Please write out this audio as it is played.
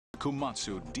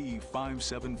Komatsu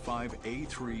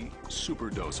D575A3 Super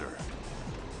Dozer.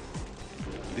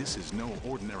 This is no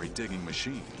ordinary digging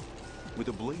machine. With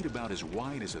a blade about as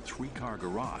wide as a 3-car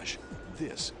garage,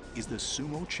 this is the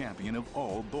sumo champion of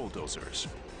all bulldozers.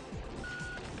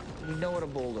 You know what a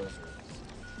bulldozer is.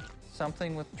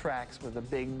 Something with tracks with a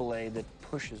big blade that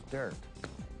pushes dirt.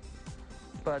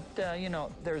 But, you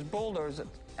know, there's bulldozers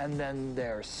and then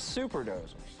there's super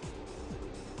dozers.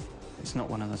 It's not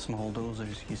one of the small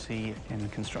dozers you see in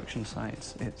construction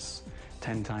sites. It's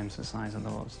 10 times the size of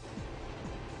those.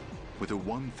 With a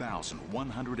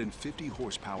 1,150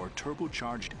 horsepower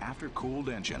turbocharged after-cooled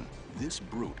engine, this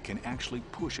brute can actually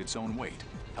push its own weight,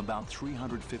 about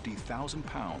 350,000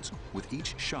 pounds with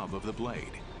each shove of the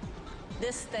blade.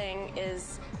 This thing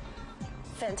is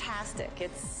fantastic.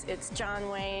 It's John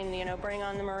Wayne, you know, bring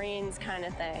on the Marines kind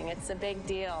of thing. It's a big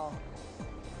deal.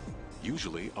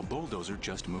 Usually, a bulldozer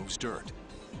just moves dirt.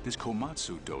 This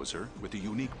Komatsu dozer, with a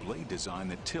unique blade design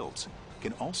that tilts,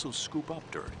 can also scoop up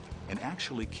dirt and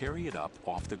actually carry it up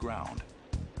off the ground.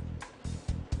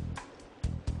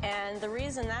 And the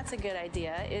reason that's a good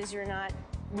idea is you're not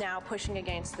now pushing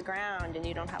against the ground and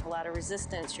you don't have a lot of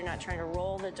resistance. You're not trying to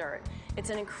roll the dirt.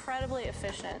 It's an incredibly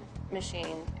efficient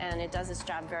machine and it does its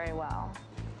job very well.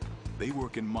 They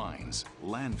work in mines,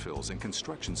 landfills, and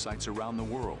construction sites around the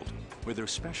world, where their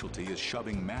specialty is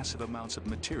shoving massive amounts of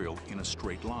material in a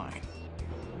straight line.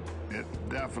 It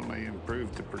definitely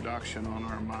improved the production on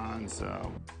our mines.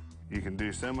 You can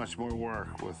do so much more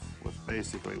work with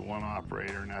basically one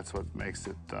operator, and that's what makes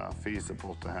it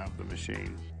feasible to have the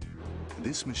machine.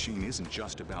 This machine isn't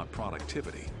just about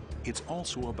productivity, it's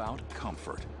also about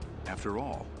comfort. After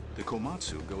all, the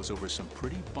Komatsu goes over some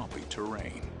pretty bumpy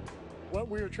terrain. What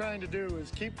we are trying to do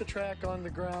is keep the track on the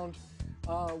ground.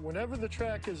 Whenever the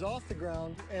track is off the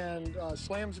ground and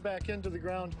slams back into the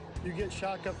ground, you get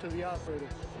shock up to the operator.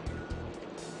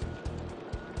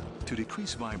 To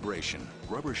decrease vibration,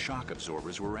 rubber shock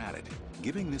absorbers were added,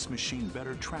 giving this machine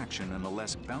better traction and a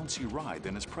less bouncy ride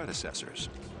than its predecessors.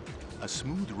 A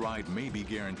smooth ride may be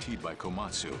guaranteed by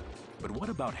Komatsu, but what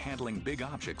about handling big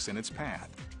objects in its path?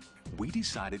 We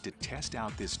decided to test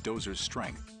out this dozer's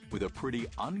strength with a pretty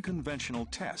unconventional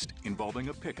test involving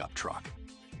a pickup truck.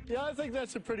 Yeah, I think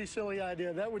that's a pretty silly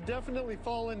idea. That would definitely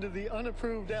fall into the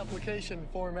unapproved application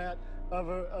format of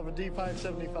a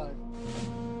D575.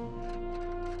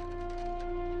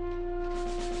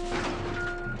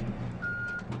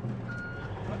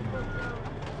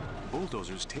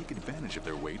 Bulldozers take advantage of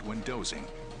their weight when dozing,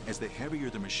 as the heavier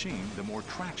the machine, the more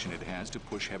traction it has to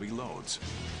push heavy loads.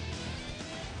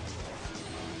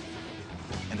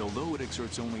 And although it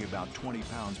exerts only about 20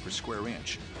 pounds per square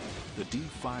inch, the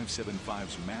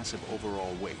D575's massive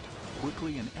overall weight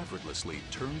quickly and effortlessly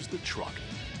turns the truck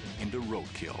into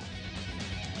roadkill.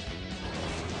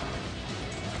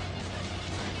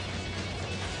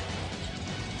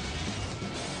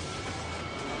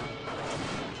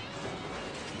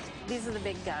 These are the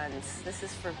big guns. This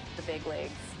is for the big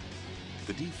leagues.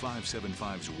 The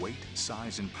D575's weight,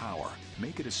 size, and power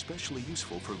make it especially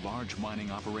useful for large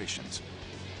mining operations.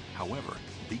 However,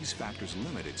 these factors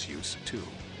limit its use, too.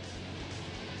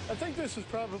 I think this is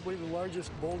probably the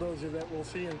largest bulldozer that we'll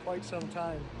see in quite some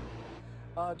time.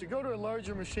 To go to a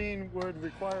larger machine would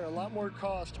require a lot more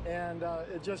cost, and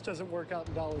it just doesn't work out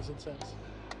in dollars and cents.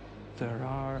 There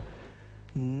are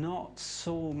not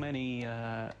so many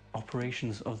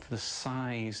operations of the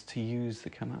size to use the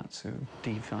Komatsu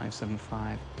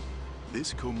D575.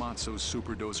 This Komatsu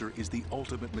Super Dozer is the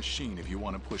ultimate machine if you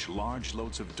want to push large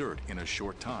loads of dirt in a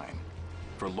short time.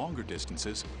 For longer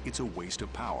distances, it's a waste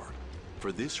of power.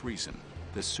 For this reason,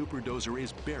 the Super Dozer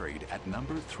is buried at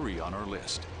number 3 on our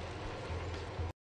list.